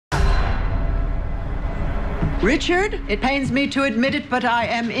Richard, it pains me to admit it, but I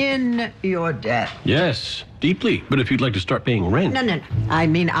am in your debt. Yes, deeply. But if you'd like to start paying rent... No. I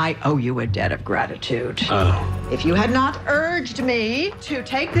mean, I owe you a debt of gratitude. Oh. If you had not urged me to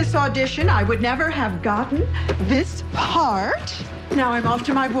take this audition, I would never have gotten this part. Now I'm off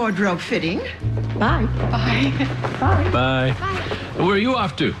to my wardrobe fitting. Bye. Bye. Bye. Bye. Bye. Where are you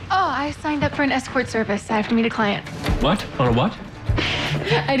off to? Oh, I signed up for an escort service. I have to meet a client. What? On a what?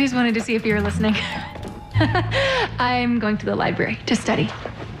 I just wanted to see if you were listening. I'm going to the library to study.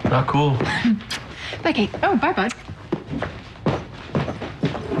 Not cool. Bye, Kate. Oh, bye, bud.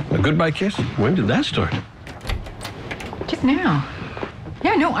 A goodbye kiss? When did that start? Just now.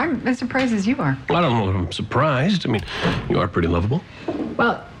 Yeah, no, I'm as surprised as you are. Well, I don't know if I'm surprised. I mean, you are pretty lovable.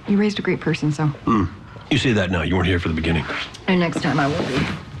 Well, you raised a great person, so. You say that now. You weren't here for the beginning. And next time I will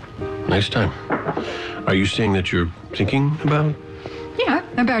be. Next time. Are you saying that you're thinking about... Yeah,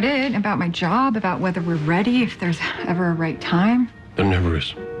 about it, about my job, about whether we're ready, if there's ever a right time. There never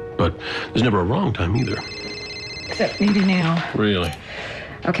is. But there's never a wrong time either. Except maybe now. Really?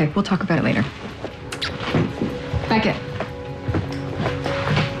 Okay, we'll talk about it later. Beckett.